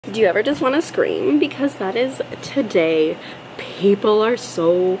Do you ever just want to scream? Because that is today. People are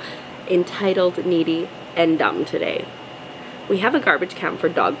so entitled, needy, and dumb today. We have a garbage can for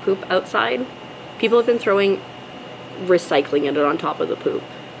dog poop outside. People have been throwing recycling it on top of the poop.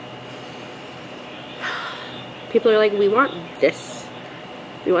 People are like, we want this.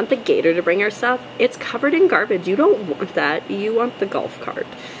 We want the gator to bring our stuff. It's covered in garbage. You don't want that. You want the golf cart.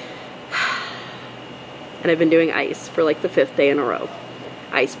 And I've been doing ice for like the 5th day in a row.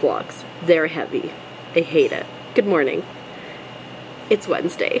 Ice blocks. They're heavy. I hate it. Good morning. It's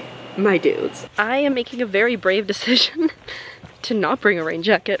Wednesday, my dudes. I am making a very brave decision to not bring a rain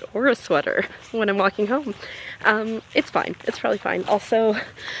jacket or a sweater when I'm walking home. It's fine. It's probably fine. Also,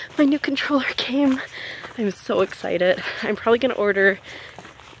 my new controller came. I'm so excited. I'm probably gonna order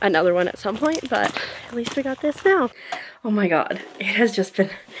another one at some point, but at least we got this now. Oh my god, it has just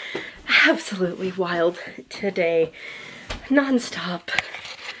been absolutely wild today. Non-stop.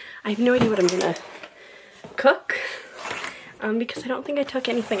 I have no idea what I'm gonna cook because I don't think I took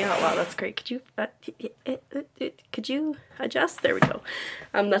anything out. Wow, that's great. Could you adjust? There we go.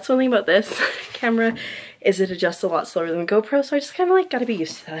 That's one thing about this camera is it adjusts a lot slower than the GoPro, so I just kind of like gotta be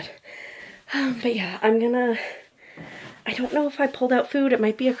used to that. But yeah, I don't know if I pulled out food. It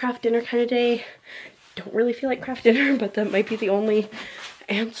might be a craft dinner kind of day. Don't really feel like craft dinner, but that might be the only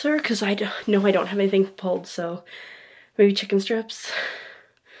answer because I know I don't have anything pulled, so maybe chicken strips.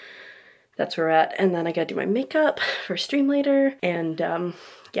 That's where we're at. And then I gotta do my makeup for stream later. And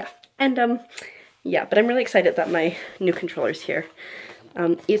yeah, but I'm really excited that my new controller's here.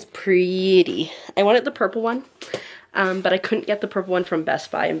 It's pretty. I wanted the purple one, but I couldn't get the purple one from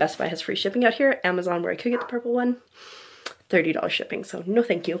Best Buy, and Best Buy has free shipping out here. Amazon, where I could get the purple one, $30 shipping, so no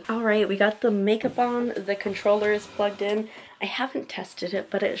thank you. All right, we got the makeup on, the controller is plugged in. I haven't tested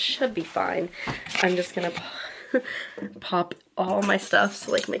it, but it should be fine. I'm just gonna pop all my stuff,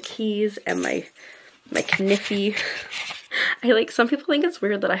 so like my keys and my kniffy. Some people think it's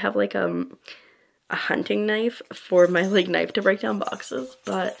weird that I have like a hunting knife for my like knife to break down boxes,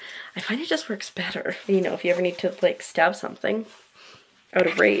 but I find it just works better. You know, if you ever need to like stab something out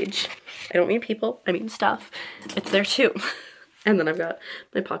of rage. I don't mean people, I mean stuff. It's there too. And then I've got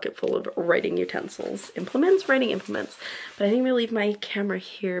my pocket full of writing utensils, writing implements. But I think I'm gonna leave my camera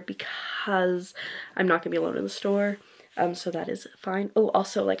here because I'm not gonna be alone in the store. So that is fine. Oh,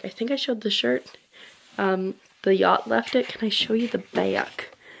 also, like, I think I showed the shirt. The yacht left it. Can I show you the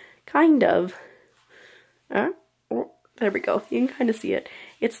back? Kind of. Oh, there we go. You can kind of see it.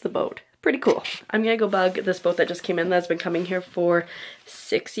 It's the boat. Pretty cool. I'm gonna go bug this boat that just came in that's been coming here for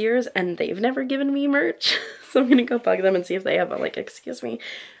 6 years and they've never given me merch. So I'm gonna go bug them and see if they have a, like, excuse me,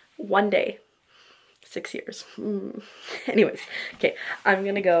 one day. 6 years. Anyways, okay, I'm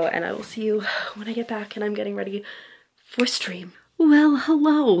gonna go and I will see you when I get back and I'm getting ready for stream. Well,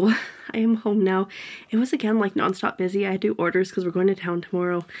 hello. I am home now. It was again like nonstop busy. I had to do orders because we're going to town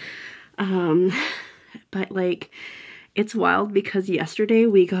tomorrow. But like, it's wild because yesterday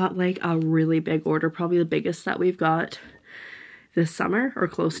we got like a really big order, probably the biggest that we've got this summer or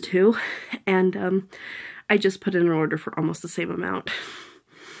close to. And I just put in an order for almost the same amount.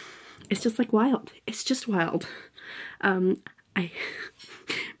 It's just like wild. It's just wild. I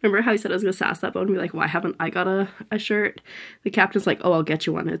remember how I said I was gonna sass that boat and be like, why haven't I got a shirt? The captain's like, oh, I'll get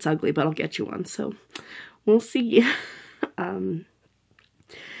you one. It's ugly, but I'll get you one. So we'll see.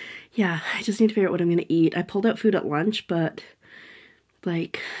 Yeah, I just need to figure out what I'm gonna eat. I pulled out food at lunch, but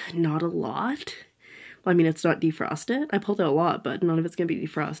like not a lot. Well, I mean, it's not defrosted. I pulled out a lot, but none of it's gonna be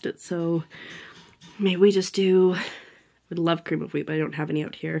defrosted. So maybe we just do, I would love cream of wheat, but I don't have any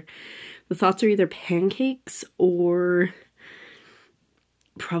out here. The thoughts are either pancakes or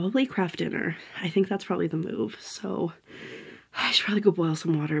probably craft dinner. I think that's probably the move. So I should probably go boil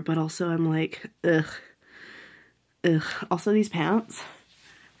some water, but also I'm like, ugh. Also these pants,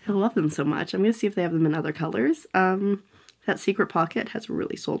 I love them so much. I'm gonna see if they have them in other colors. That Secret Pocket has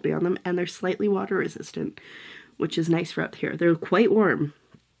really sold me on them, and they're slightly water resistant, which is nice for out here. They're quite warm,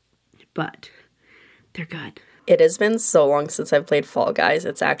 but they're good. It has been so long since I've played Fall Guys,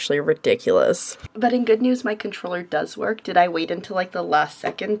 it's actually ridiculous. But in good news, my controller does work. Did I wait until like the last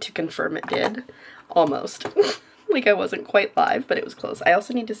second to confirm it did? Almost. Like I wasn't quite live, but it was close. I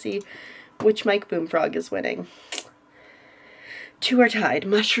also need to see which Mike Boomfrog is winning. 2 are tied,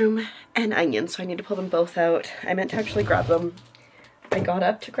 mushroom and onion, so I need to pull them both out. I meant to actually grab them. I got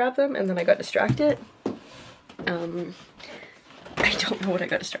up to grab them and then I got distracted. I don't know what I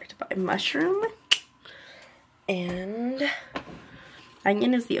got distracted by. Mushroom and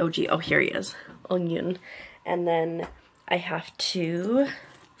onion is the OG. Oh, here he is. Onion. And then I have to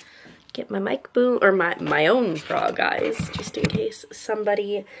get my mic boom, or my own frog eyes, just in case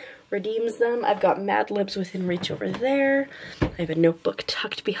somebody redeems them. I've got Mad Libs within reach over there. I have a notebook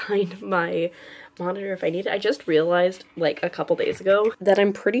tucked behind my monitor if I need it. I just realized like a couple days ago that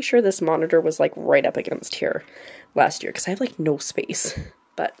I'm pretty sure this monitor was like right up against here last year because I have like no space,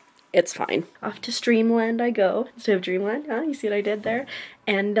 but it's fine. Off to Streamland I go instead of Dreamland. Oh, you see what I did there?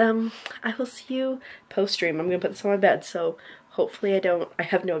 And I will see you post-stream. I'm gonna put this on my bed, so hopefully I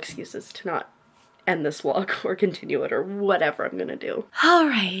have no excuses to not end this vlog or continue it or whatever I'm gonna do. All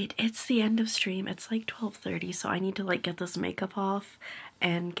right, it's the end of stream. It's like 12:30, so I need to like get this makeup off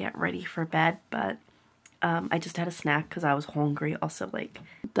and get ready for bed, but I just had a snack because I was hungry. Also, like,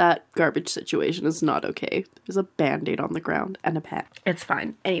 that garbage situation is not okay. There's a band-aid on the ground and a pen. It's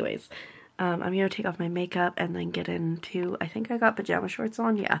fine. Anyways, I'm gonna take off my makeup and then get into, I think I got pajama shorts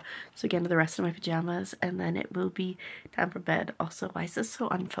on, yeah. So get into the rest of my pajamas and then it will be time for bed. Also, why is this so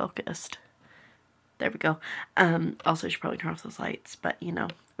unfocused? There we go. Also, I should probably turn off those lights, but you know,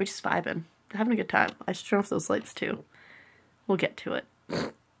 we're just vibing. Having a good time. I should turn off those lights too. We'll get to it.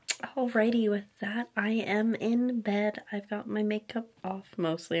 Alrighty, with that, I am in bed. I've got my makeup off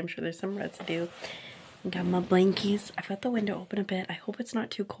mostly. I'm sure there's some residue. Got my blankies. I've got the window open a bit. I hope it's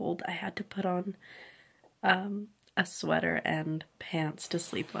not too cold. I had to put on a sweater and pants to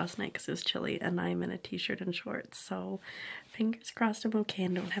sleep last night because it was chilly, and I'm in a t-shirt and shorts. So fingers crossed I'm okay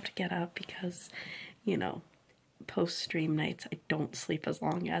and don't have to get up because, you know, post-stream nights I don't sleep as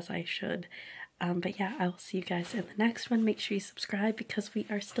long as I should. But yeah, I will see you guys in the next one. Make sure you subscribe because we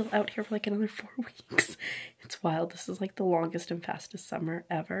are still out here for like another 4 weeks. It's wild. This is like the longest and fastest summer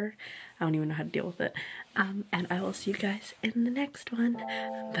ever. I don't even know how to deal with it. And I will see you guys in the next one.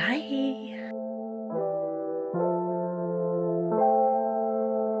 Bye!